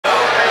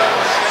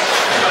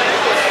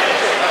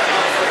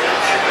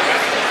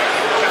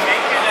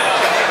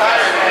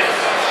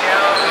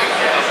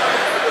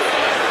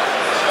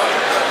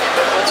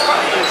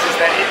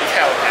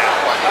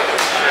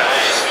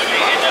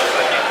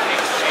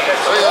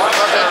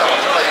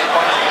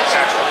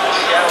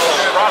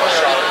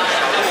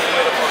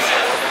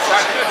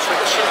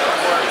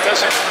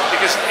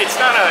it's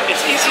not a,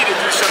 it's easy to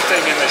do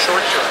something in the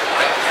short term,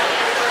 right?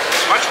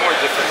 It's much more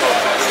difficult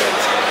to do it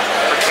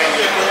for 10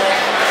 years.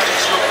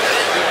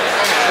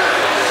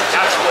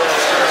 That's where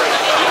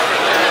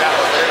you have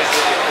a very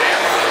big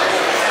advantage.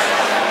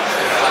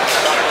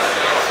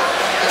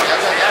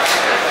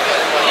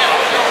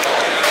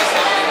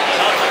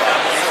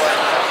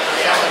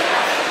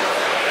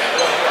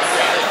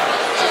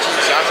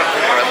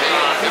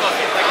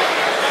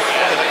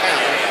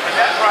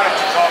 That product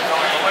is all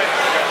going away.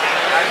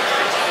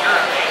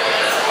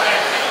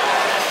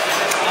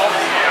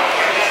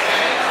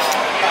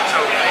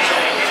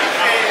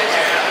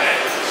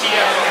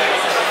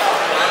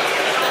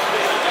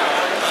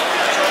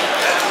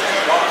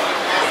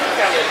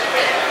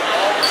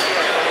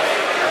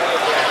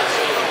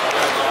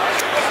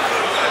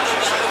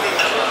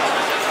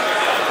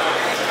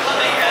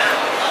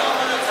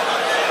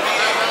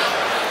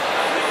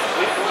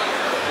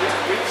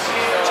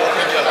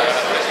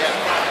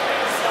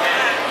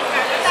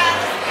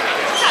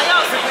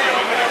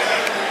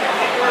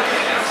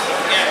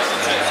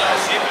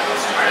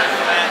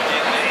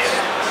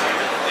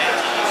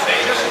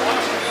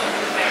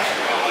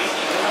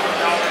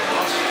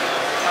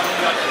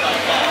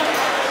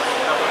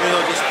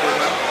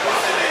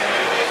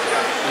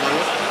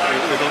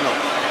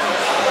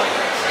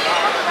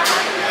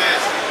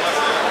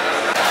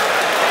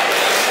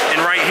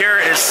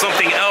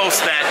 Something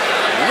else that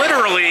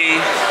literally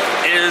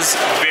is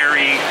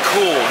very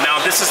cool. Now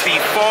this is the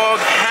fog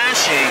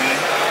hashing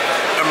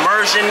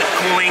immersion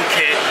cooling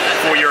kit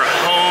for your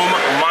home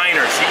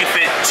miners. You can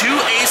fit 2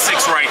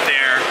 ASICs right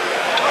there,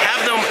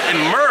 have them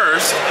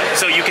immersed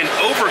so you can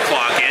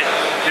overclock it.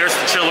 There's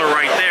the chiller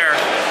right there.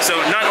 So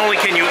not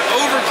only can you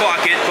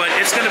overclock it, but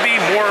it's going to be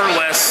more or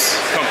less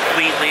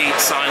completely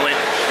silent.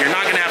 You're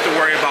not going to have to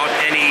worry about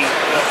any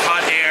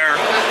hot air,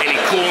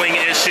 any cooling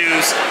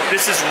issues.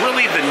 This is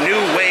really the new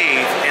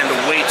wave and the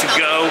way to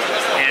go,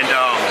 and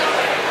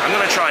I'm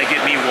going to try and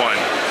get me one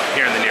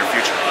here in the near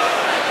future.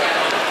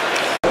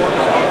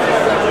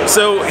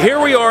 So here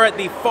we are at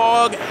the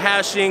fog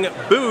hashing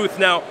booth.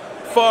 Now,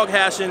 fog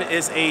hashing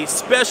is a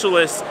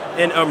specialist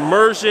in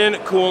immersion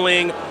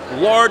cooling,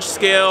 large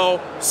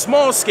scale,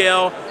 small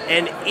scale,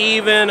 and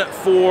even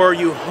for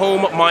you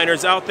home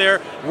miners out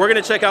there. We're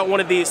going to check out one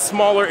of these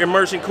smaller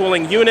immersion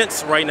cooling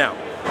units right now.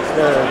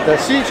 The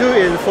C2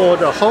 is for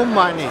the home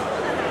mining.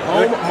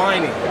 Home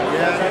mining.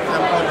 Yeah, I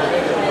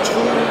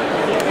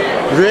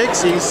put 2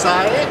 rigs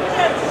inside.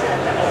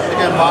 You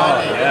can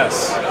mine it.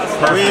 Yes.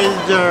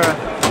 With the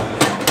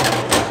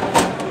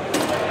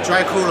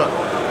dry cooler.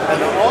 And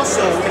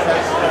also we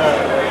have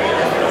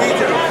heat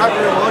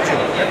recovery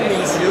module. That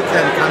means you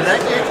can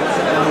connect it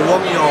and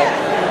warm your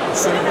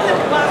swimming pool.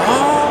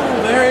 Oh,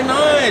 very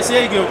nice.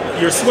 Yeah, you go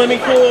your swimming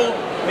pool,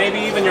 maybe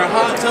even your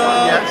hot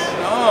tub. Yes.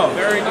 Oh,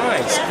 very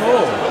nice.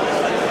 Cool.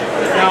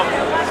 Now,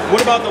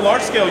 what about the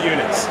large scale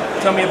units?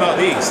 Tell me about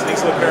these.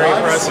 These look very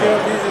impressive.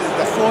 This is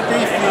the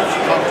 40-foot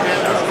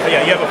container.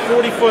 Yeah, you have a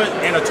 40-foot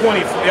and a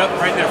 20-foot. Yep,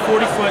 right there.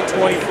 40-foot,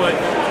 20-foot,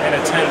 and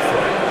a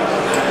 10-foot.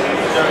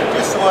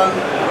 This one,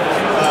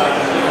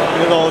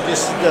 you know,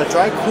 this is the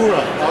dry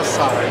cooler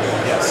outside.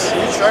 Yes.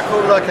 Each dry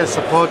cooler can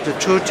support the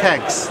 2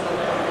 tanks.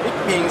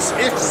 It means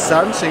if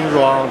something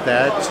wrong,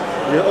 that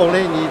you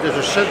only need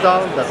to shut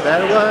down the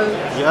bad one.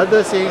 The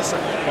other things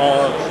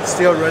are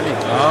still running.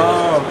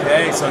 Oh,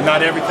 okay. So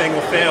not everything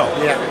will fail.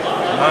 Yeah.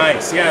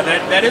 Nice. Yeah,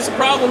 that is a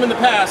problem in the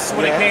past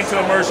when it came to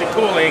immersion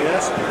cooling.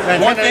 Yes.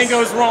 One thing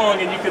goes wrong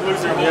and you could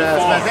lose your whole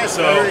farm. That's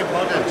so, very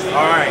important.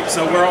 All right,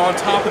 so we're on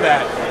top of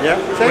that. Yeah.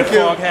 Thank you.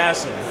 Fog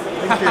hashing.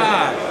 Thank you.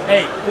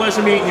 Hey,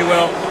 pleasure meeting you,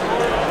 Will.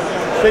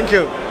 Thank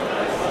you.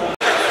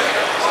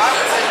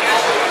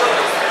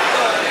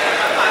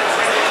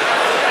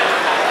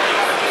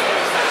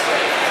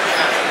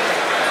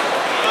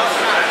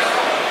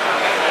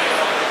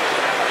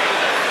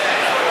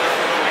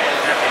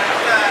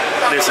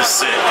 This is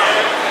sick.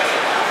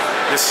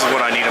 This is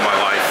what I need in my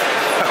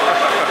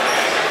life.